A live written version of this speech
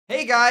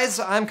Hey guys,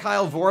 I'm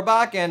Kyle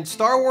Vorbach, and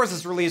Star Wars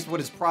has released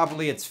what is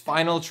probably its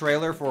final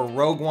trailer for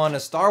Rogue One, a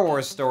Star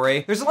Wars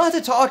story. There's a lot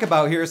to talk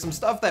about here, some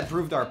stuff that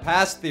proved our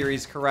past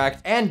theories correct,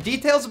 and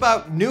details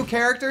about new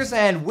characters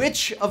and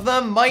which of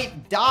them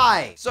might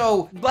die.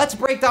 So let's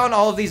break down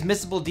all of these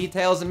missable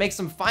details and make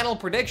some final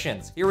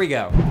predictions. Here we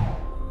go.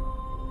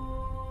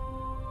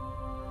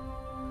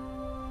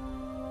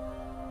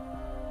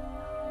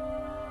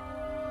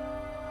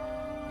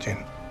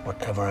 Jyn,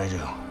 whatever I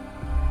do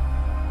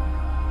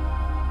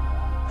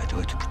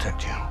it to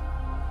protect you.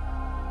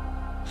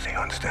 So you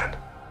understand?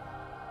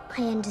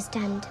 I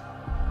understand.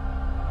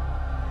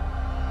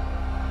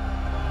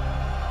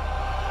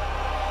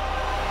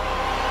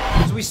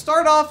 So we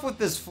start off with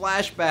this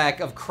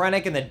flashback of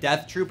Krennic and the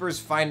Death Troopers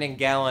finding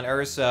Galen and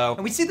Erso,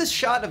 and we see this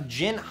shot of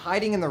Jyn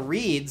hiding in the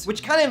reeds,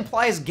 which kind of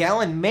implies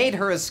Galen made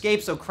her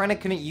escape so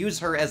Krennic couldn't use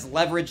her as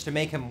leverage to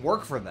make him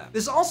work for them.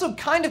 This also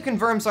kind of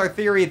confirms our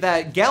theory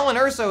that Galen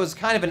Erso is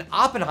kind of an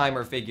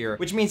Oppenheimer figure,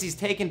 which means he's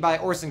taken by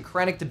Orson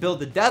Krennic to build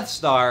the Death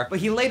Star, but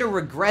he later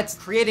regrets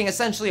creating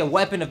essentially a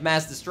weapon of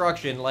mass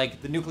destruction like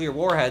the nuclear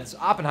warheads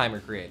Oppenheimer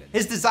created.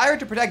 His desire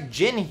to protect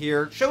Jyn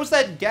here shows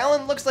that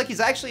Galen looks like he's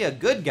actually a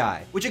good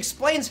guy, which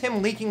explains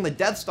him leaking the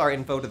Death Star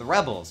info to the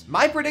rebels.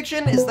 My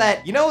prediction is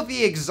that, you know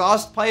the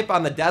exhaust pipe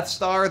on the Death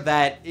Star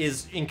that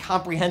is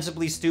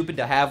incomprehensibly stupid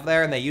to have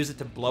there and they use it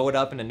to blow it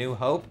up in A New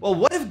Hope? Well,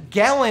 what if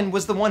Galen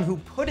was the one who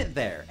put it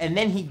there and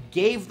then he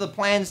gave the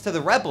plans to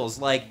the rebels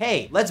like,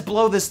 hey, let's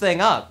blow this thing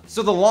up?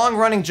 So the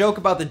long-running joke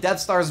about the Death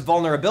Star's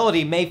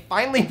vulnerability may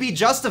finally be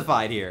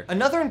justified here.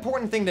 Another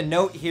important thing to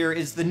note here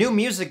is the new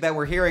music that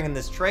we're hearing in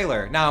this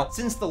trailer. Now,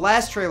 since the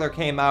last trailer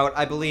came out,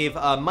 I believe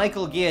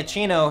Michael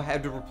Giacchino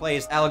had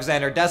replaced Alexander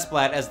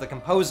Desplat as the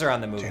composer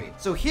on the movie.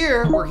 So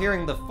here, we're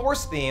hearing the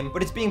Force theme,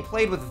 but it's being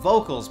played with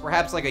vocals,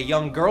 perhaps like a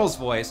young girl's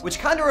voice, which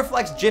kind of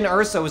reflects Jyn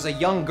Erso as a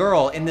young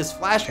girl in this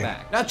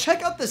flashback. Now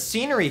check out the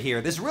scenery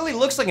here. This really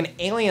looks like an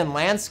alien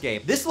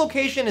landscape. This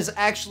location is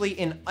actually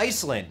in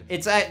Iceland.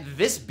 It's at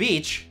this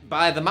beach,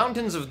 by the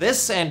mountains of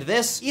this and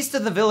this, east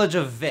of the village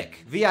of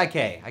Vik.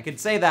 V-I-K, I could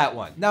say that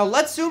one. Now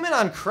let's zoom in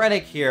on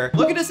Krennic here.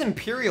 Look at his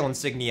Imperial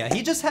insignia.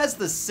 He just has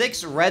the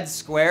 6 red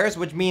squares,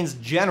 which means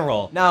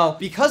general. Now,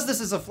 because this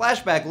is a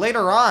flashback,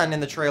 later on in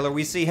the trailer,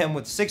 we see him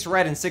with 6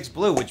 red and 6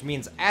 blue, which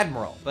means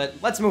admiral. But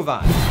let's move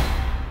on.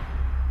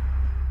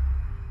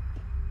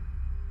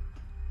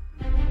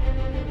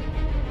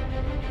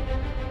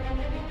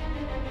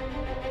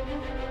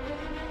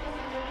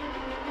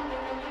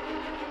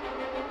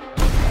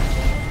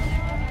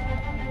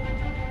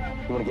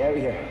 You wanna get out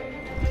of here?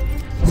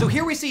 So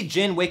here we see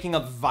Jyn waking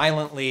up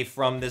violently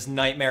from this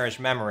nightmarish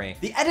memory.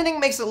 The editing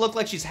makes it look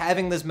like she's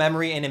having this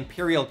memory in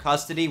Imperial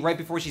custody right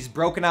before she's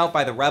broken out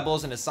by the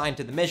rebels and assigned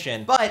to the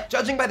mission. But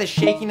judging by the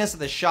shakiness of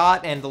the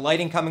shot and the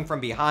lighting coming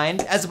from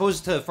behind, as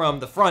opposed to from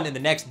the front in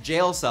the next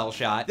jail cell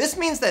shot, this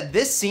means that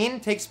this scene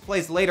takes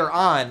place later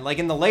on, like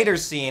in the later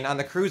scene on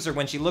the cruiser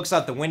when she looks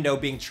out the window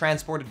being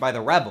transported by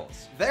the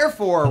rebels.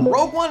 Therefore,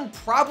 Rogue One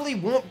probably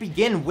won't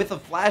begin with a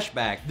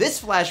flashback.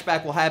 This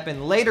flashback will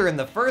happen later in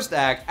the first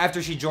act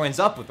after she joins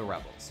up with the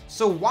rebels.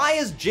 So why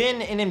is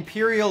Jyn in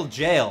Imperial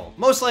jail?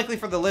 Most likely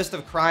for the list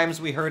of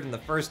crimes we heard in the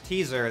first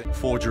teaser.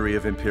 Forgery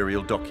of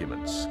Imperial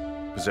documents,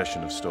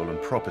 possession of stolen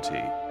property,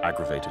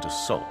 aggravated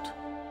assault,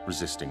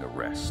 resisting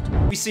arrest.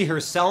 We see her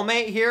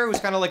cellmate here,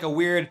 who's kind of like a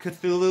weird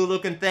Cthulhu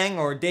looking thing,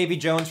 or Davy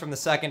Jones from the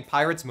second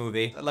Pirates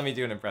movie. Let me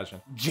do an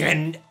impression.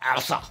 Jyn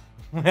Erso.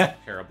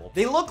 Terrible.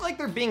 They look like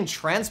they're being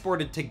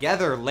transported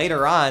together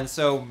later on,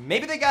 so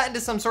maybe they got into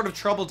some sort of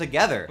trouble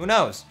together. Who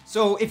knows?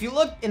 So if you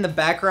look in the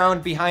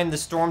background behind the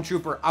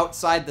stormtrooper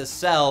outside the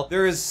cell,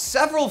 there is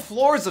several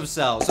floors of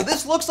cells. So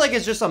this looks like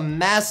it's just a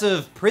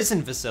massive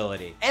prison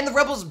facility. And the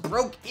rebels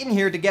broke in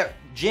here to get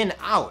Jyn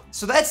out.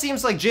 So that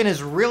seems like Jyn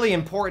is really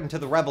important to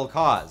the rebel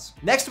cause.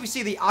 Next, we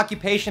see the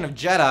occupation of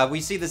Jedha.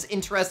 We see this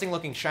interesting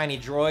looking shiny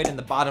droid in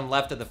the bottom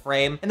left of the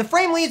frame. And the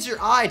frame leads your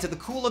eye to the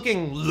cool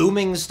looking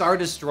looming Star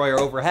Destroyer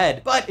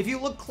overhead. But if you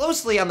look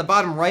closely on the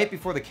bottom right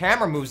before the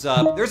camera moves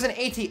up, there's an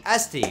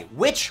AT-ST,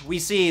 which we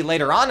see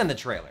later on in the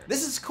trailer.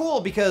 This is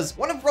cool because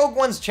one of Rogue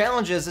One's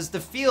challenges is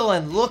to feel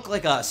and look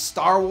like a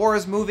Star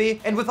Wars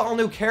movie. And with all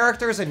new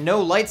characters and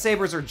no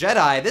lightsabers or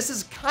Jedi, this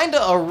is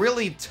kinda a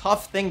really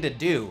tough thing to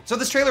do.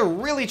 So this trailer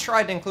really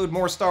tried to include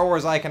more Star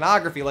Wars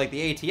iconography like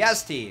the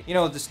AT-ST, you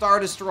know, the Star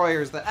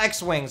Destroyers, the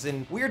X-Wings,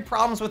 and weird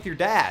problems with your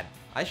dad.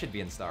 I should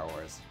be in Star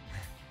Wars.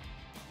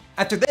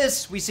 After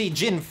this, we see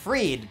Jyn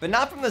freed, but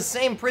not from the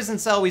same prison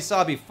cell we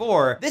saw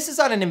before. This is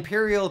on an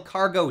Imperial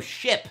cargo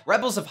ship.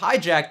 Rebels have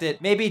hijacked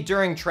it, maybe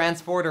during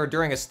transport or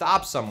during a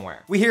stop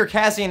somewhere. We hear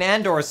Cassian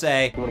Andor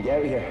say, You wanna get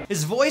out of here?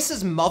 His voice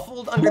is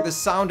muffled under the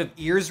sound of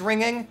ears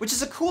ringing, which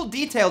is a cool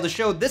detail to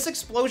show this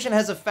explosion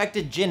has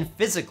affected Jyn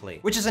physically,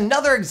 which is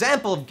another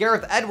example of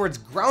Gareth Edwards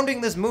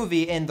grounding this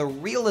movie in the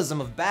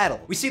realism of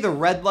battle. We see the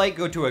red light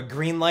go to a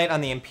green light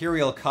on the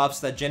Imperial cuffs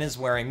that Jyn is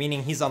wearing,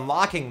 meaning he's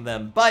unlocking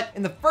them, but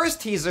in the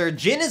first teaser,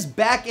 later, Jyn is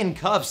back in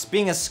cuffs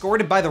being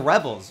escorted by the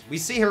rebels. We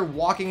see her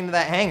walking into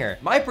that hangar.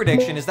 My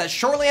prediction is that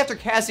shortly after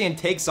Cassian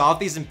takes off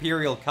these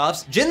Imperial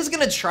cuffs, Jyn's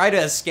gonna try to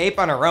escape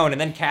on her own, and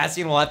then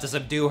Cassian will have to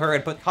subdue her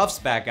and put cuffs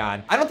back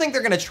on. I don't think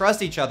they're gonna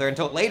trust each other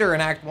until later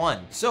in Act 1.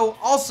 So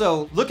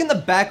also, look in the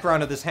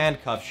background of this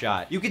handcuff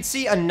shot. You can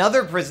see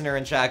another prisoner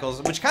in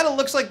shackles, which kind of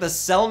looks like the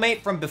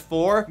cellmate from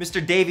before,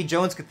 Mr. Davy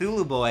Jones'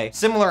 Cthulhu boy.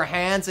 Similar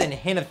hands and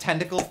hint of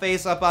tentacle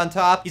face up on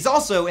top. He's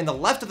also in the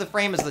left of the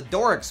frame as the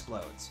door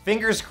explodes.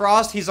 Fingers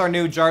crossed he's our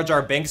new Jar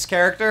Jar Binks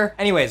character.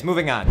 Anyways,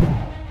 moving on.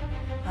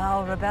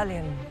 Our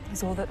rebellion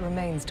is all that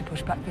remains to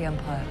push back the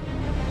Empire.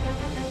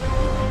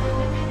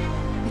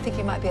 We think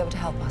you might be able to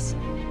help us.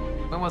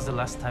 When was the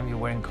last time you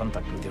were in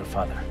contact with your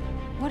father?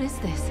 What is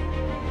this?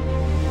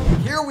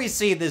 Here we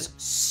see this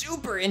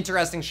super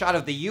interesting shot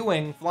of the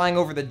U-Wing flying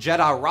over the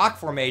Jedi rock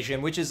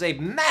formation, which is a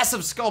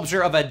massive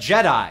sculpture of a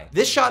Jedi.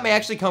 This shot may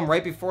actually come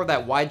right before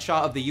that wide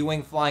shot of the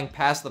U-Wing flying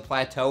past the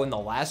plateau in the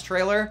last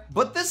trailer.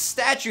 But this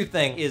statue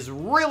thing is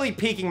really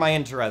piquing my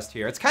interest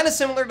here. It's kind of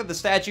similar to the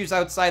statues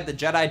outside the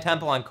Jedi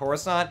Temple on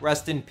Coruscant,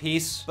 rest in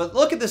peace. But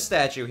look at this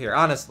statue here,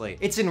 honestly.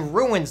 It's in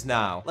ruins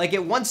now. Like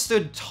it once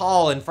stood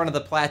tall in front of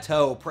the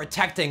plateau,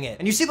 protecting it.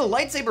 And you see the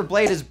lightsaber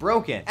blade is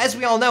broken. As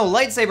we all know,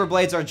 lightsaber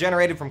blades are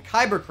generated from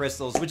kyber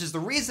crystals, which is the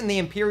reason the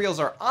Imperials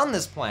are on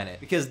this planet,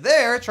 because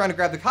they're trying to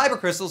grab the kyber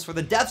crystals for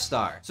the Death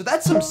Star. So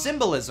that's some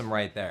symbolism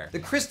right there. The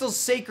crystal's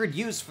sacred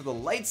use for the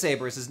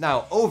lightsabers is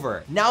now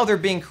over. Now they're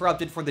being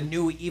corrupted for the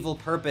new evil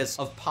purpose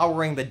of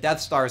powering the Death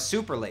Star's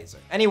super laser.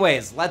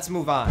 Anyways, let's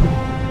move on.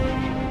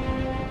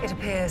 It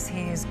appears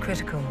he is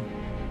critical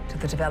to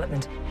the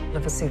development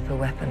of a super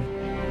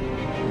weapon.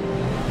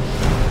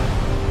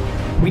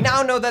 We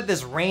now know that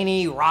this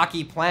rainy,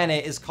 rocky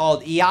planet is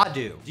called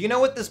Yadu. Do you know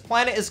what this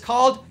planet is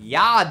called?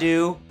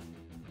 Yadu.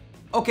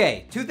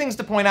 Okay, two things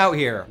to point out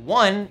here.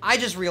 One, I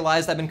just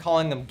realized I've been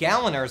calling him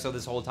Galen Erso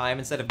this whole time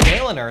instead of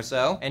Galen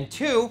Erso. And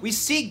two, we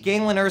see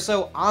Galen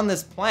Erso on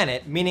this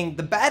planet, meaning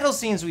the battle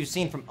scenes we've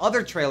seen from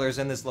other trailers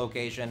in this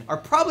location are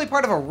probably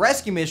part of a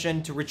rescue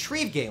mission to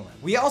retrieve Galen.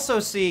 We also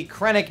see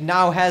Krennic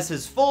now has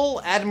his full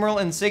Admiral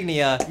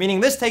insignia, meaning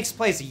this takes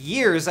place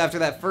years after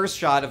that first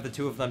shot of the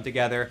two of them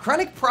together.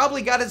 Krennic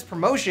probably got his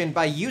promotion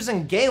by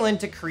using Galen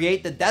to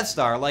create the Death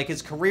Star, like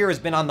his career has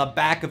been on the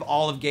back of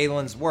all of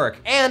Galen's work.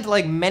 And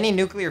like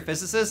many nuclear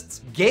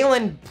physicists,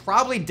 Galen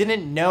probably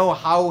didn't know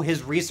how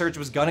his research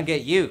was gonna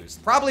get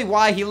used. Probably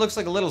why he looks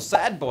like a little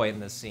sad boy in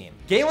this scene.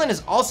 Galen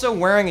is also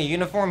wearing a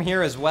uniform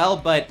here as well,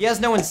 but he has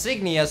no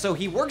insignia, so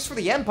he works for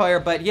the Empire,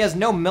 but he has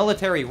no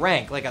military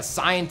rank, like a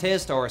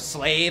scientist or a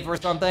slave or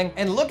something.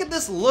 And look at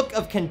this look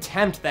of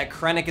contempt that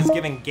Krennic is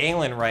giving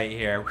Galen right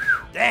here.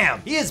 Damn,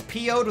 he is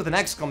PO'd with an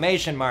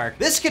exclamation mark.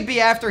 This could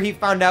be after he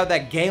found out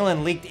that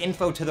Galen leaked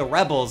info to the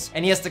rebels,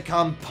 and he has to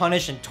come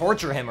punish and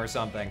torture him or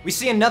something. We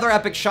see another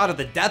epic shot of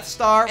the Death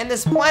Star, and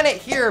this planet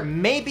here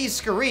may be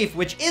Scarif,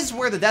 which is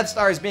where the Death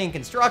Star is being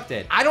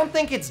constructed. I don't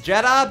think it's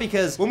Jeddah,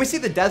 because when we see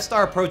the Death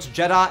Star approach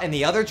Jeddah in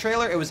the other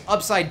trailer, it was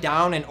upside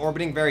down and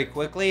orbiting very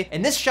quickly.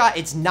 In this shot,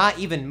 it's not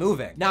even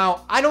moving.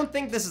 Now, I don't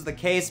think this is the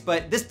case,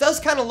 but this does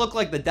kind of look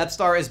like the Death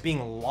Star is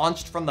being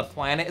launched from the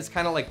planet. It's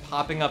kind of like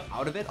popping up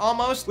out of it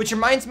almost, which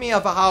reminds me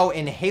of how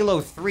in Halo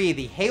 3,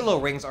 the Halo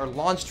rings are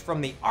launched from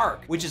the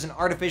Ark, which is an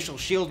artificial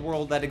shield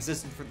world that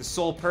existed for the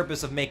sole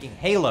purpose of making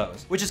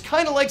halos, which is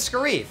kind of like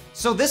Scarif.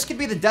 So this could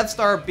be the Death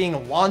Star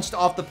being launched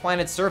off the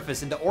planet's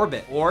surface into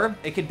orbit, or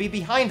it could be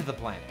behind the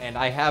planet, and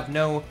I have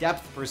no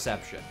depth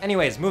perception.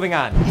 Anyways, moving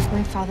on. If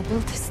my father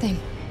built this thing,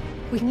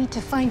 we need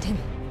to find him.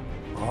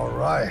 All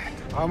right.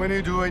 How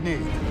many do I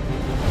need?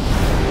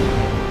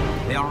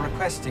 They are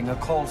requesting a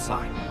call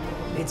sign.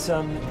 It's,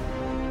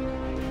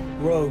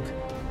 Rogue.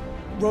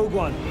 Rogue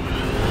One.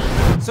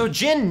 So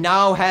Jyn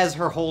now has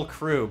her whole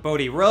crew,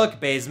 Bodhi Rook,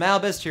 Baze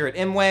Malbus, Chirrut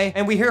Imwe,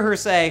 and we hear her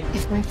say,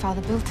 If my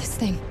father built this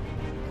thing,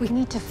 we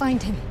need to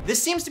find him.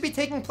 This seems to be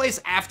taking place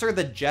after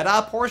the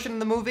Jeddah portion of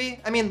the movie.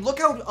 I mean, look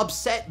how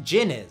upset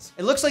Jyn is.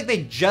 It looks like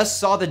they just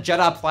saw the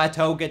Jeddah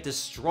plateau get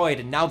destroyed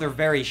and now they're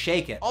very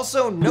shaken.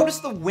 Also, notice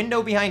the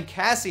window behind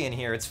Cassian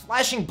here. It's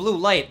flashing blue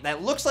light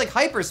that looks like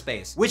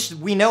hyperspace, which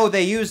we know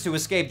they use to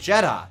escape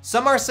Jeddah.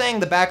 Some are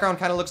saying the background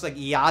kind of looks like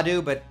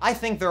Yadu, but I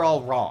think they're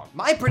all wrong.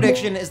 My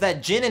prediction is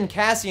that Jyn and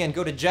Cassian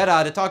go to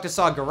Jeddah to talk to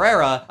Saw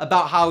Gerrera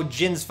about how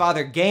Jin's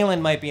father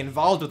Galen might be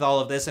involved with all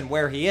of this and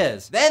where he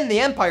is. Then the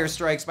Empire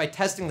strikes by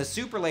testing the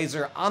super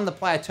laser on the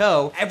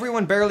plateau.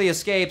 Everyone barely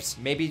escapes,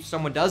 maybe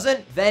someone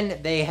doesn't. Then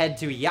they head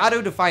to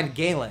Yadu to find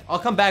Galen. I'll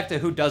come back to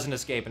who doesn't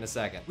escape in a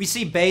second. We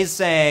see Baze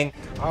saying,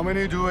 How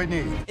many do I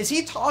need? is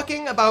he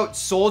talking about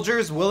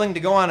soldiers willing to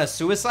go on a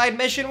suicide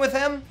mission with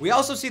him? We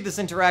also see this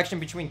interaction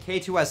between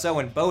K2SO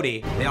and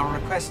Bodhi. They are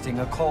requesting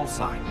a call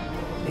sign.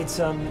 It's,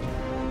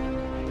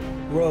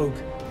 Rogue.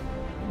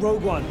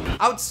 Rogue One.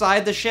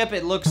 Outside the ship,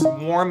 it looks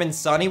warm and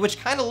sunny, which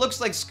kind of looks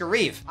like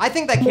Scarif. I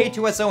think that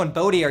K2SO and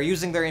Bodhi are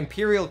using their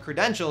Imperial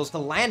credentials to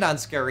land on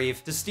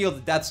Scarif to steal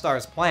the Death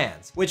Star's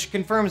plans, which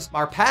confirms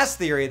our past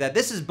theory that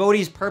this is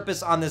Bodhi's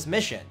purpose on this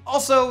mission.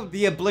 Also,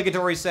 the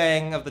obligatory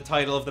saying of the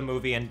title of the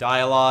movie and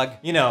dialogue,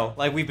 you know,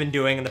 like we've been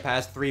doing in the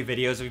past 3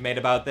 videos we've made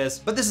about this,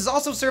 but this is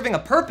also serving a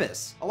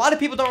purpose. A lot of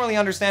people don't really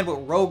understand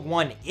what Rogue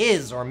One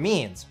is or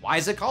means. Why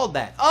is it called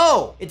that?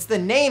 Oh, it's the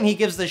name he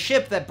gives the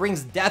ship that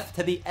brings death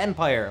to the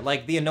Empire,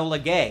 like the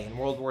Enola Gay in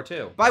World War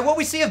II. By what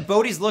we see of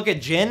Bodhi's look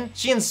at Jyn,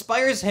 she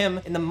inspires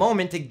him in the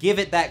moment to give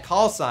it that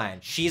call sign.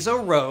 She's a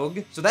rogue,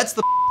 so that's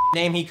the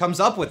name he comes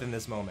up with in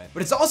this moment.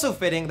 But it's also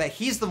fitting that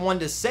he's the one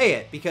to say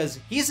it because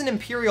he's an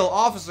Imperial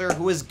officer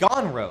who has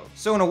gone rogue.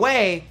 So in a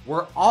way,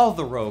 we're all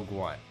the Rogue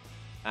One.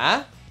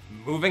 Huh?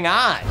 Moving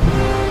on.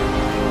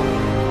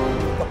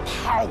 The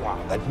power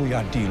that we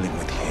are dealing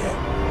with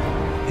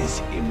here is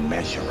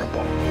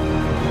immeasurable.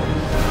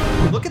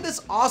 Look at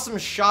this awesome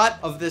shot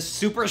of this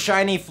super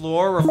shiny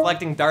floor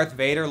reflecting Darth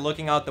Vader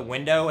looking out the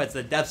window as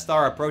the Death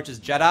Star approaches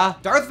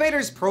Jedha. Darth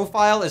Vader's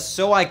profile is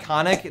so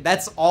iconic,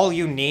 that's all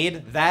you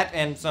need. That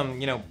and some,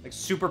 you know, like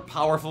super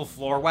powerful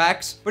floor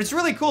wax. But it's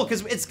really cool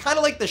because it's kind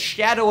of like the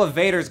shadow of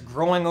Vader's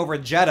growing over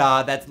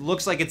Jedha that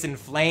looks like it's in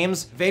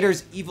flames.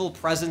 Vader's evil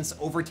presence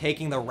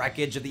overtaking the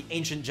wreckage of the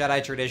ancient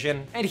Jedi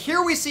tradition. And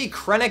here we see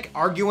Krennic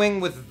arguing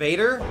with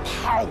Vader. The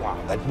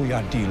power that we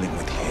are dealing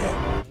with here.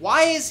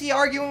 Why is he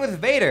arguing with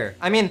Vader?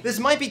 I mean, this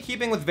might be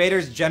keeping with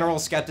Vader's general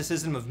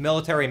skepticism of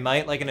military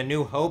might, like in A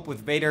New Hope,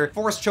 with Vader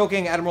force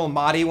choking Admiral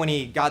Mahdi when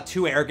he got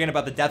too arrogant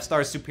about the Death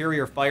Star's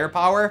superior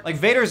firepower. Like,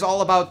 Vader's all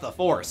about the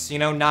Force, you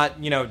know,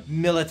 not, you know,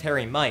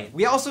 military might.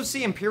 We also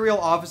see Imperial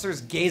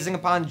officers gazing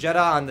upon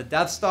Jedha on the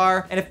Death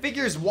Star, and a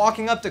figure's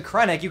walking up to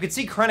Krennic. You can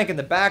see Krennic in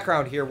the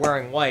background here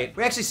wearing white.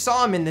 We actually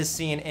saw him in this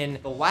scene in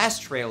the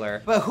last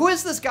trailer. But who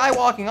is this guy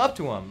walking up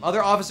to him?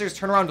 Other officers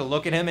turn around to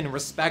look at him in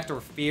respect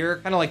or fear,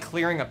 kind of like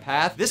clearing a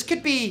path. This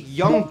could be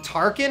young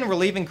Tarkin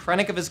relieving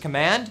Krennic of his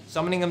command,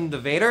 summoning him to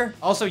Vader.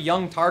 Also,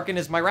 young Tarkin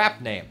is my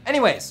rap name.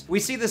 Anyways, we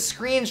see the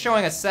screen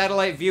showing a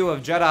satellite view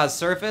of Jedha's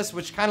surface,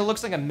 which kind of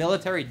looks like a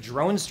military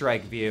drone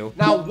strike view.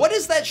 Now, what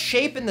is that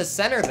shape in the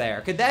center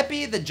there? Could that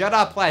be the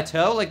Jedha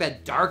Plateau, like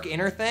that dark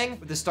inner thing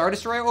with the Star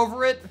Destroyer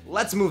over it?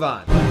 Let's move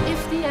on.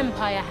 If the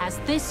Empire has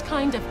this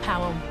kind of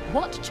power,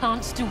 what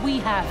chance do we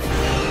have?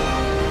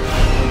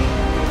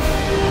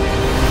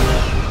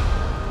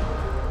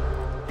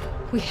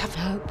 We have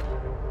hope.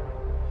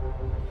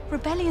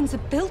 Rebellions are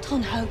built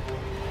on hope.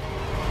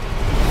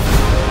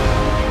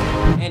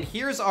 And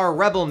here's our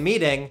rebel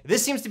meeting.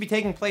 This seems to be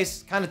taking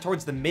place kind of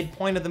towards the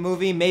midpoint of the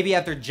movie, maybe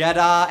after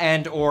Jedha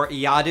and or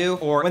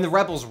Iadu, or when the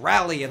rebels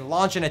rally and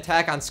launch an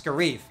attack on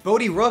Scarif.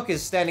 Bodhi Rook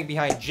is standing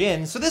behind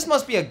Jyn, so this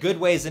must be a good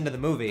ways into the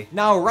movie.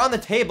 Now, around the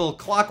table,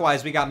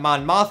 clockwise, we got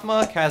Mon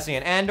Mothma,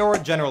 Cassian Andor,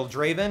 General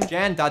Draven,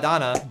 Jan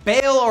Dodonna,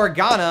 Bail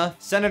Organa,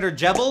 Senator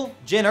Jebel,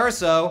 Jyn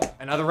Erso,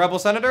 another rebel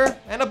senator,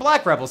 and a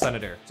black rebel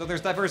senator. So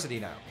there's diversity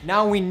now.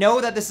 Now, we know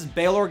that this is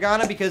Bail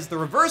Organa because the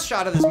reverse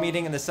shot of this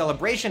meeting in the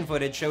celebration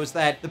footage shows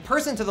that the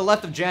person to the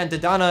left of Jan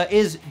Dodonna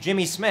is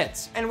Jimmy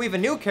Smits. And we have a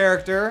new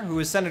character who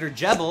is Senator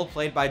Jebel,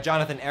 played by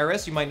Jonathan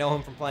Aris. You might know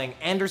him from playing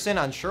Anderson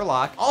on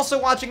Sherlock.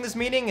 Also watching this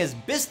meeting is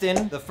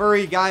Biston, the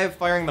furry guy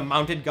firing the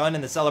mounted gun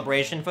in the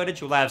celebration footage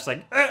who laughs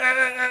like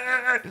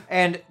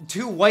and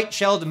 2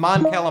 white-shelled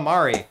Mon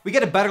Calamari. We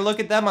get a better look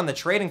at them on the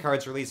trading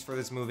cards released for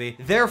this movie.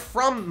 They're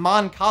from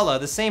Mon Cala,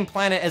 the same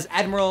planet as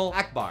Admiral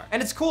Akbar.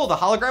 And it's cool, the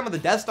hologram of the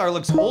Death Star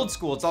looks old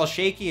school. It's all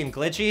shaky and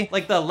glitchy,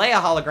 like the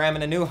Leia hologram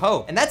in A New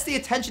Hope. And that's the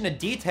attention to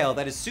detail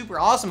that is super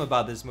awesome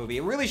about this movie.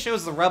 It really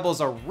shows the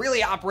rebels are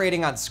really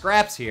operating on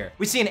scraps here.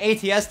 We see an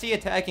AT-ST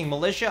attacking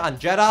militia on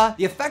Jedha.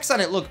 The effects on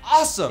it look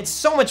awesome. It's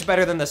so much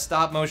better than the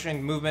stop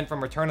motion movement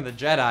from Return of the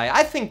Jedi.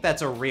 I think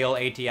that's a real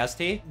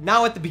AT-ST.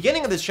 Now at the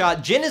beginning of this shot,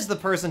 Jyn is the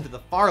person to the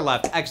far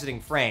left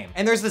exiting frame.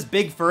 And there's this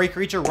big furry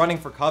creature running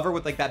for cover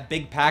with like that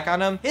big pack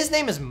on him. His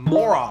name is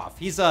Moroff.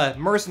 He's a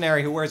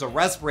mercenary who wears a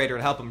respirator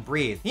to help him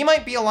breathe. He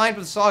might be aligned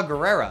with Saw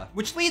Gerrera,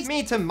 which leads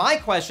me to my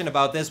question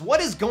about this.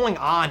 What is going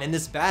on in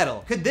this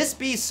battle? Could this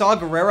be Saw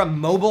Gerrera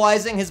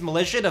mobilizing his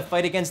militia to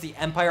fight against the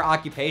Empire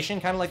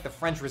occupation, kind of like the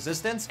French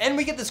Resistance? And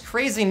we get this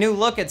crazy new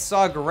look at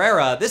Saw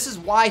Gerrera. This is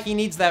why he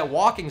needs that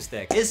walking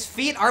stick. His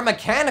feet are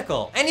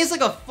mechanical, and he's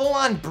like a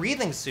full-on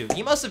breathing suit.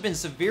 He must have been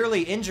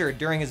severely injured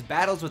during his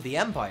battles with the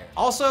Empire.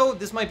 Also,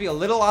 this might be a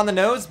little on the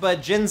nose,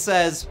 but Jyn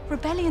says,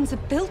 Rebellions are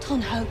built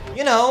on hope.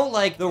 you know,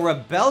 like the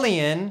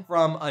rebellion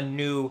from A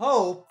New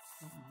Hope,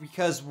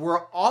 because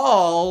we're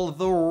all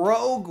the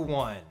Rogue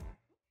One.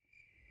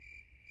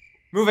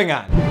 Moving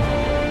on. They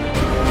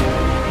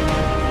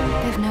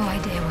have no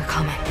idea we're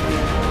coming.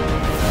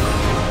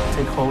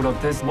 Take hold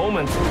of this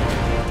moment.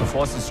 The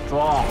Force is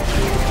strong.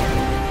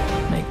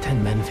 Make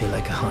 10 men feel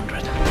like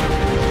 100.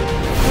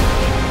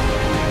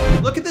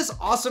 Look at this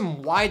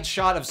awesome wide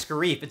shot of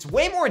Scarif. It's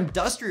way more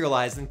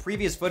industrialized than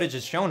previous footage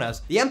has shown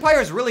us. The Empire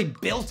is really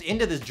built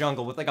into this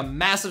jungle with like a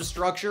massive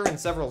structure and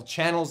several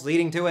channels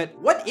leading to it.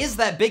 What is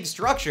that big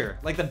structure?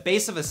 Like the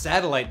base of a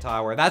satellite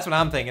tower. That's what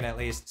I'm thinking, at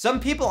least.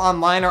 Some people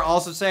online are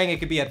also saying it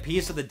could be a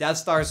piece of the Death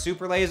Star's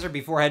super laser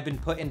before it had been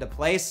put into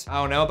place. I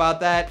don't know about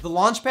that. The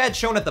launch pad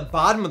shown at the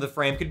bottom of the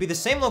frame could be the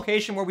same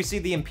location where we see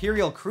the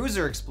Imperial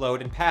cruiser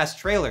explode in past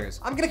trailers.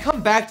 I'm gonna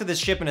come back to this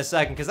ship in a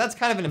second because that's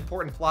kind of an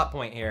important plot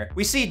point here.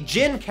 We see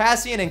Jyn,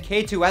 Cassian, and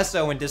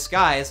K2SO in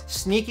disguise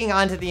sneaking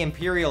onto the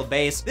Imperial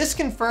base. This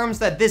confirms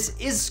that this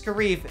is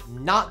Scarif,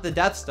 not the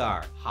Death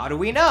Star. How do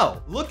we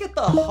know? Look at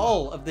the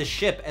hull of the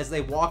ship as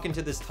they walk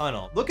into this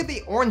tunnel. Look at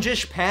the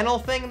orangish panel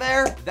thing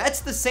there.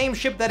 That's the same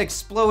ship that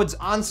explodes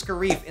on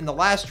Scarif in the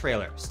last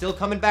trailer. Still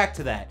coming back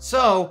to that.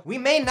 So we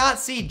may not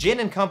see Jyn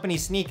and company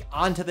sneak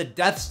onto the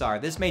Death Star.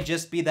 This may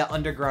just be that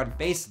underground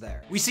base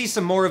there. We see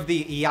some more of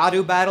the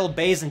Iadu battle.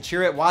 Baze and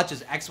Chirrut watch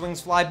as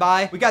X-Wings fly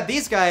by. We got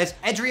these guys,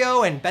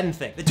 Edrio and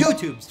Benthic, the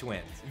Two-Tubes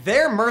twins.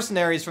 They're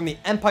mercenaries from the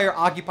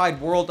Empire-occupied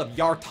world of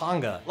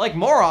Yartonga. Like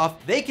Moroff,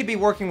 they could be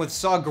working with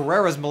Saw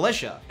Gerrera's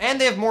militia.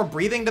 And they have more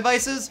breathing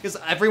devices, because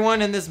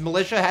everyone in this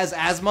militia has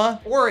asthma.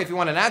 Or if you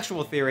want an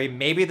actual theory,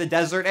 maybe the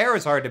desert air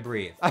is hard to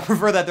breathe. I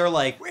prefer that they're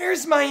like,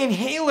 where's my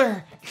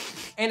inhaler?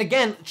 And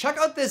again, check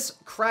out this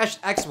crashed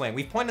X-Wing.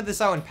 We've pointed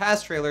this out in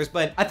past trailers,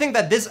 but I think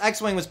that this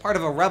X-Wing was part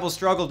of a rebel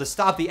struggle to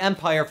stop the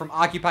Empire from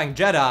occupying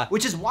Jeddah,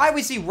 which is why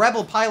we see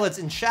rebel pilots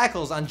in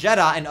shackles on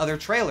Jeddah and other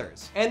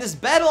trailers. And this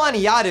battle on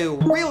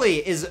Iadu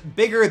really is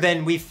bigger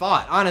than we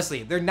thought,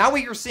 honestly. Now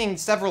we are seeing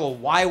several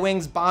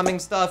Y-Wings bombing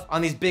stuff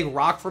on these big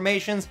rock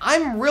formations.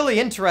 I'm really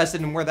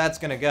interested in where that's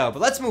gonna go, but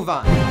let's move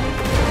on.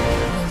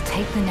 We'll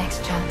take the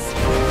next chance.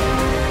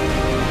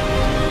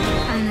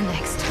 And the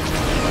next.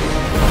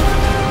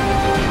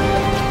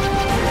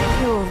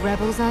 You're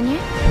rebels, aren't you?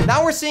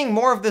 Now we're seeing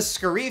more of this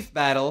Scarif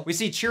battle. We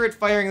see Chirrut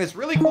firing this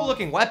really cool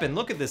looking weapon.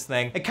 Look at this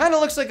thing. It kind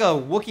of looks like a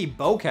Wookiee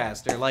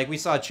bowcaster, like we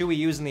saw Chewie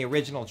use in the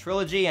original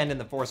trilogy and in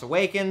The Force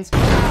Awakens.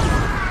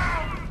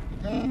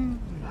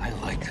 I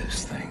like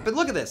this thing. But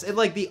look at this,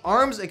 the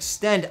arms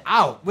extend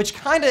out, which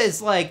kind of is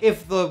like,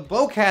 if the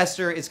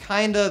bowcaster is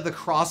kind of the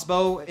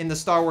crossbow in the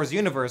Star Wars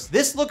universe,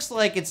 this looks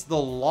like it's the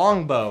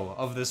longbow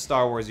of the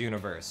Star Wars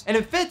universe. And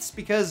it fits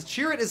because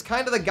Chirrut is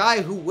kind of the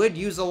guy who would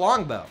use a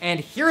longbow. And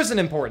here's an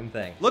important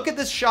thing. Look at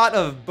this shot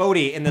of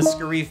Bodhi in the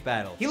Scarif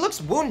battle. He looks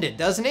wounded,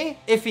 doesn't he?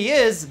 If he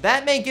is,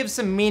 that may give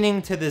some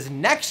meaning to this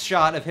next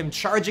shot of him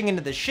charging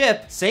into the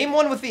ship. Same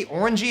one with the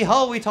orangey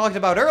hull we talked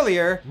about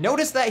earlier.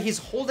 Notice that he's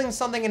holding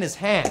something in his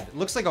hand. It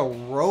looks like a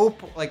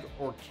rope,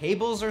 or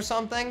cables or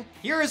something.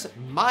 Here's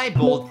my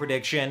bold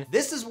prediction.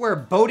 This is where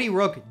Bodhi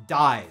Rook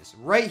dies,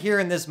 right here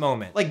in this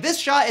moment. Like, this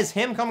shot is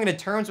him coming to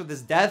terms with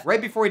his death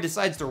right before he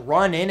decides to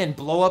run in and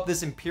blow up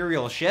this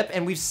Imperial ship.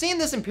 And we've seen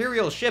this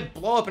Imperial ship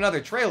blow up in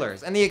other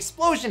trailers, and the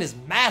explosion is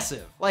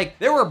massive. Like,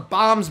 there were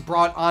bombs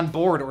brought on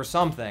board or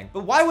something.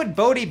 But why would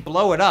Bodhi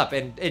blow it up?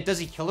 And does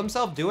he kill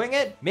himself doing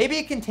it? Maybe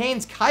it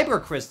contains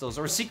Kyber crystals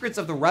or secrets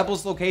of the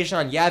Rebels' location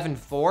on Yavin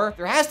 4.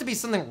 There has to be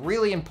something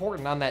really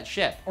important on that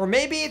ship. Or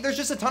maybe there's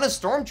just a ton of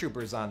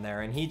stormtroopers on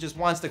there and he just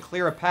wants to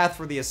clear a path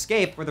for the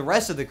escape for the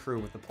rest of the crew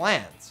with the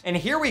plans. And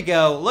here we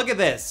go. Look at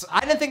this. I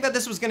didn't think that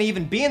this was going to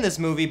even be in this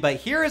movie, but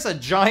here is a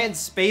giant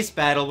space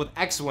battle with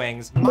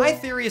X-Wings. My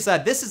theory is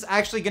that this is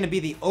actually going to be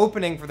the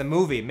opening for the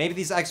movie. Maybe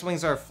these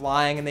X-Wings are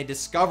flying and they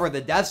discover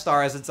the Death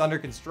Star as it's under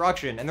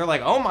construction and they're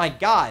like, oh my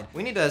god,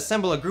 we need to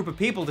assemble a group of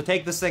people to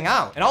take this thing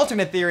out. An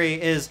alternate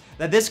theory is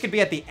that this could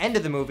be at the end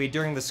of the movie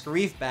during the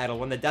Scarif battle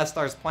when the Death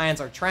Star's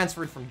plans are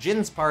transferred from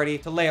Jyn's party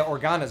to Leia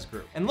Organa's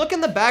group. And look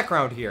in the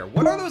background here.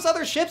 What are those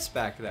other ships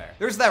back there?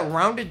 There's that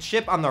rounded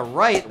ship on the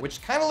right,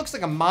 which kind of looks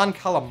like a Mon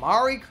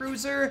Calamari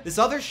cruiser. This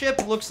other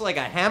ship looks like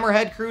a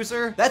Hammerhead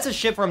cruiser. That's a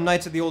ship from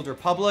Knights of the Old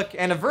Republic,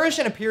 and a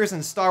version appears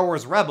in Star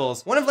Wars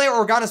Rebels. One of Leia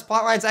Organa's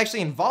plotlines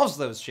actually involves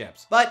those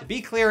ships. But to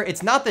be clear,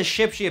 it's not the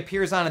ship she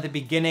appears on at the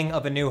beginning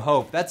of A New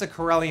Hope. That's a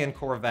Corellian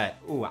Corvette.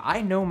 Ooh,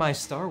 I know my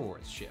Star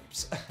Wars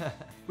ships.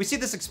 We see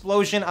this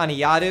explosion on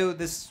Iadu.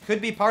 This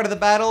could be part of the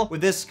battle,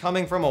 with this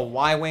coming from a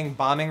Y-Wing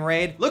bombing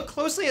raid. Look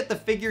closely at the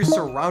figures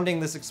surrounding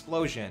this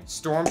explosion.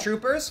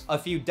 Stormtroopers, a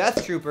few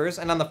Death Troopers,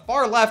 and on the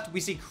far left, we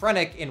see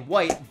Krennic in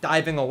white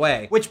diving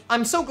away, which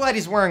I'm so glad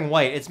he's wearing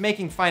white. It's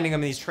making finding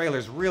him in these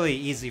trailers really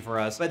easy for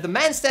us. But the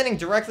man standing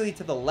directly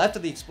to the left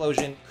of the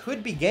explosion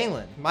could be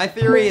Galen. My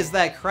theory is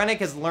that Krennic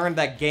has learned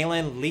that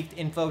Galen leaked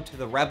info to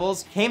the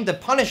Rebels, came to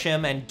punish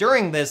him, and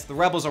during this, the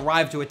Rebels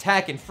arrived to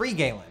attack and free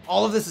Galen.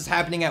 All of this is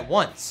happening at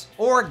once.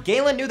 Or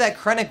Galen knew that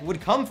Krennic would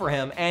come for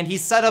him, and he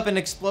set up an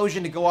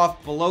explosion to go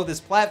off below this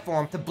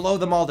platform to blow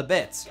them all to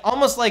bits.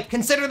 Almost like,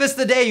 consider this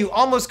the day you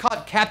almost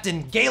caught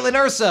Captain Galen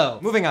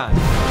Erso. Moving on.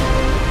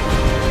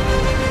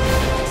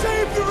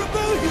 Save the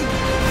rebellion!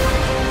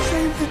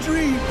 Save the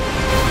dream!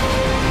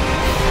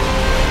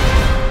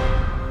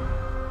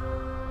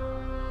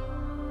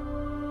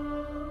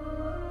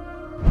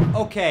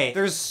 Okay,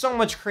 there's so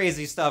much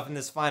crazy stuff in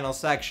this final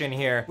section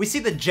here. We see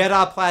the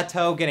Jedi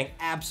plateau getting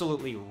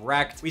absolutely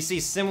wrecked. We see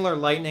similar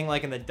lightning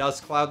like in the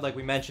dust cloud like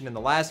we mentioned in the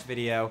last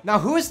video. Now,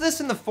 who is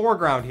this in the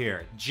foreground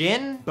here?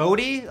 Jyn?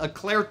 Bodhi? A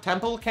Claire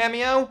Temple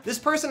cameo? This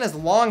person has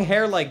long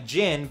hair like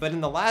Jyn, but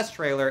in the last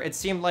trailer, it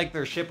seemed like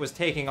their ship was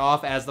taking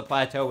off as the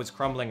plateau was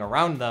crumbling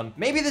around them.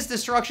 Maybe this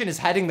destruction is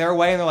heading their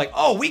way and they're like,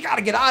 oh, we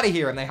gotta get out of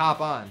here, and they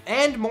hop on.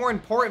 And more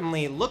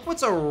importantly, look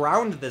what's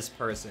around this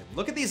person.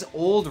 Look at these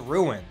old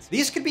ruins.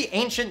 These could be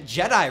ancient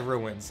Jedi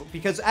ruins,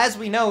 because as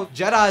we know,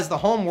 Jedi is the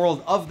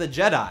homeworld of the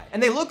Jedi.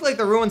 And they look like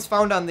the ruins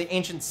found on the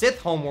ancient Sith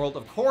homeworld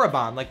of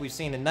Korriban, like we've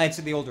seen in Knights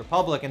of the Old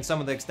Republic and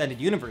some of the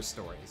extended universe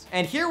stories.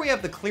 And here we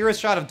have the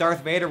clearest shot of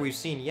Darth Vader we've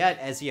seen yet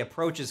as he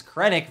approaches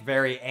Krennic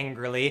very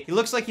angrily. He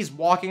looks like he's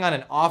walking on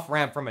an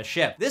off-ramp from a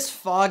ship. This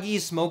foggy,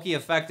 smoky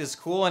effect is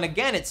cool, and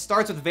again, it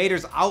starts with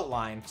Vader's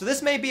outline. So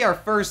this may be our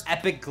first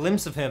epic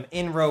glimpse of him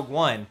in Rogue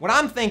One. What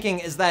I'm thinking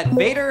is that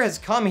Vader has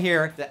come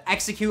here to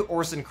execute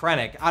Orson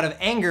Krennic out of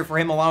anger for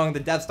him allowing the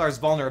Death Star's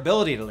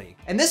vulnerability to leak.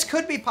 And this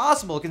could be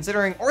possible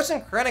considering Orson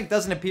Krennic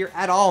doesn't appear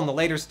at all in the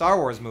later Star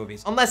Wars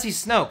movies, unless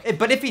he's Snoke.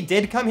 But if he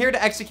did come here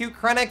to execute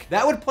Krennic,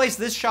 that would place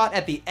this shot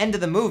at the end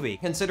of the movie,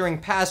 considering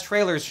past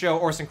trailers show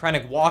Orson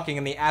Krennic walking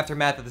in the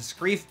aftermath of the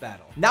Screef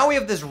battle. Now we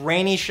have this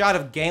rainy shot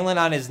of Galen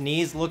on his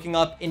knees looking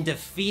up in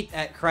defeat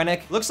at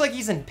Krennic. Looks like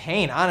he's in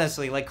pain,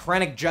 honestly, like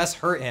Krennic just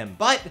hurt him.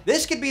 But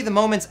this could be the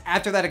moments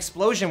after that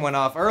explosion went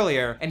off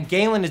earlier, and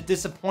Galen is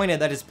disappointed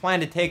that his plan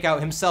to take out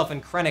himself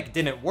and Krennic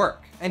didn't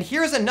work. And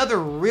here's another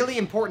really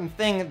important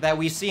thing that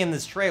we see in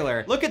this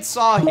trailer. Look at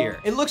Saw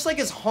here. It looks like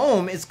his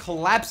home is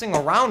collapsing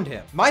around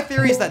him. My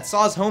theory is that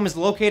Saw's home is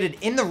located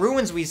in the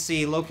ruins we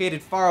see,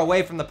 located far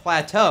away from the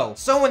plateau.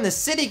 So when the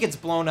city gets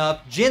blown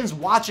up, Jyn's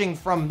watching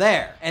from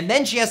there. And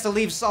then she has to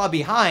leave Saw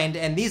behind,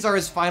 and these are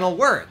his final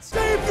words.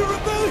 Save the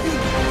rebellion!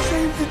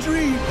 Save the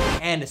dream!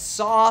 And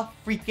Saw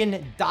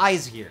freaking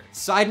dies here.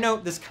 Side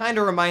note, this kind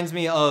of reminds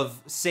me of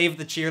Save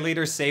the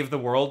Cheerleader, Save the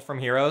World from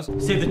Heroes.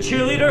 Save the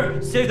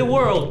cheerleader, save the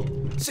world.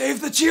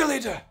 Save the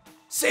cheerleader!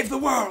 Save the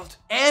world!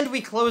 And we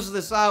close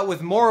this out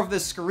with more of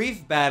this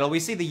Screef battle. We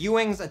see the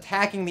U-Wings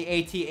attacking the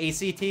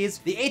AT-ACTs.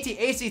 The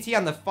AT-ACT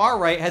on the far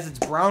right has its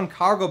brown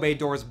cargo bay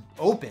doors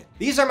open.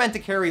 These are meant to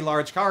carry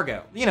large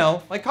cargo, you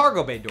know, like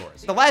cargo bay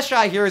doors. The last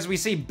shot here is we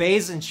see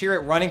Baze and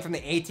Chirrut running from the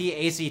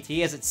AT-ACT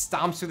as it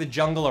stomps through the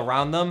jungle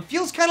around them.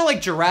 Feels kind of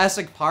like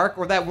Jurassic Park,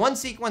 or that one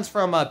sequence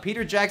from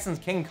Peter Jackson's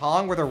King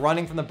Kong where they're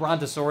running from the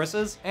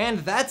Brontosauruses. And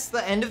that's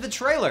the end of the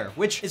trailer,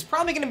 which is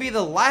probably going to be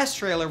the last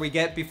trailer we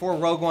get before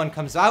Rogue One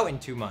comes out in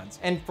 2 months.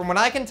 And from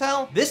what I can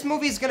tell, this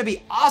movie is gonna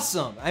be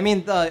awesome. I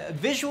mean, the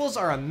visuals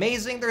are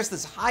amazing. There's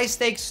this high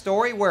stakes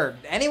story where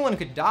anyone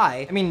could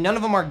die. I mean, none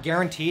of them are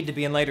guaranteed to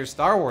be in later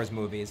Star Wars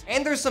movies.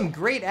 And there's some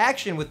great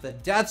action with the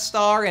Death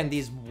Star and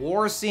these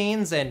war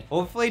scenes, and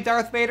hopefully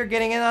Darth Vader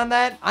getting in on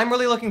that. I'm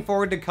really looking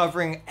forward to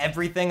covering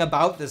everything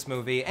about this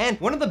movie. And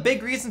one of the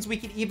big reasons we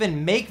could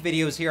even make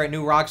videos here at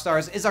New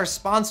Rockstars is our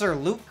sponsor,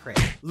 Loot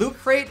Crate. Loot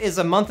Crate is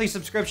a monthly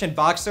subscription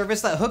box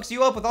service that hooks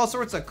you up with all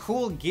sorts of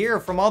cool gear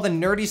from all the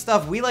nerdy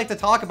stuff we like to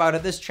talk about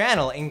at this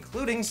channel,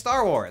 including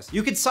Star Wars.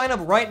 You could sign up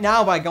right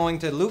now by going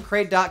to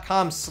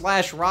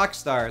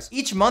lootcrate.com/rockstars.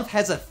 Each month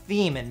has a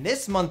theme, and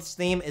this month's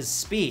theme is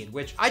speed,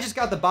 which I just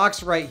got the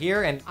box right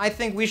here, and I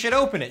think we should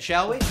open it,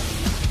 shall we?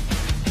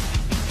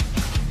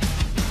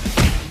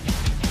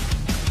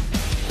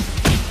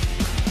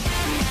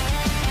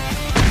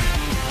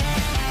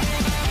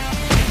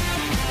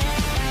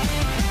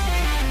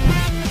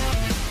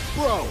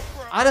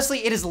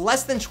 Honestly, it is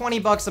less than 20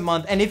 bucks a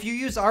month, and if you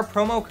use our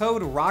promo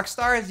code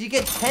Rockstars, you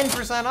get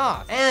 10%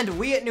 off. And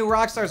we at New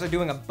Rockstars are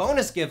doing a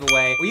bonus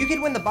giveaway where you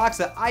could win the box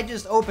that I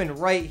just opened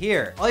right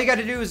here. All you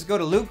gotta do is go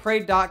to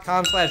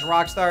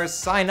lootcrate.com/rockstars,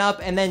 sign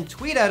up, and then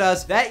tweet at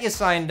us that you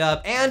signed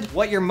up and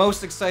what you're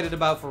most excited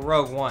about for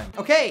Rogue One.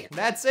 Okay,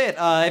 that's it.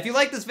 If you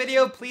like this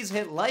video, please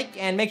hit like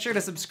and make sure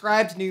to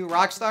subscribe to New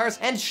Rockstars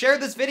and share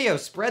this video.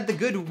 Spread the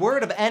good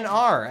word of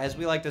NR, as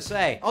we like to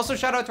say. Also,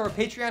 shout out to our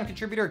Patreon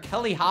contributor,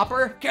 Kelly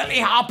Hopper.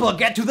 Kelly Hopper,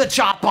 get to the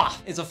chopper!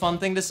 Is a fun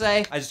thing to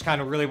say. I just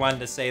kind of really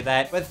wanted to say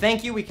that. But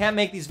thank you. We can't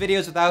make these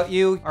videos without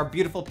you, our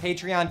beautiful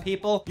Patreon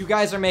people. You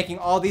guys are making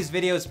all these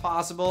videos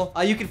possible.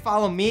 You can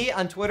follow me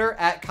on Twitter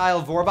at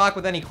Kyle Vorbach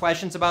with any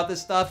questions about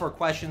this stuff or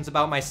questions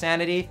about my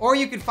sanity. Or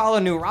you can follow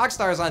New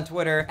Rockstars on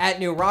Twitter at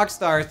New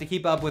Rockstars to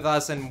keep up with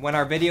us and when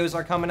our videos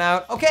are coming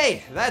out.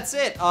 Okay, that's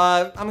it.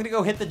 I'm gonna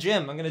go hit the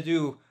gym. I'm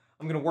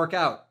gonna work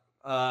out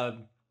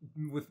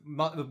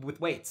with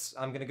weights.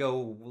 I'm gonna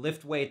go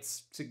lift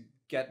weights to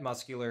get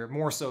muscular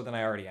more so than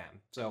I already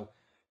am. So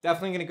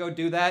definitely gonna go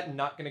do that and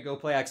not gonna go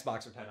play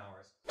Xbox for 10 hours.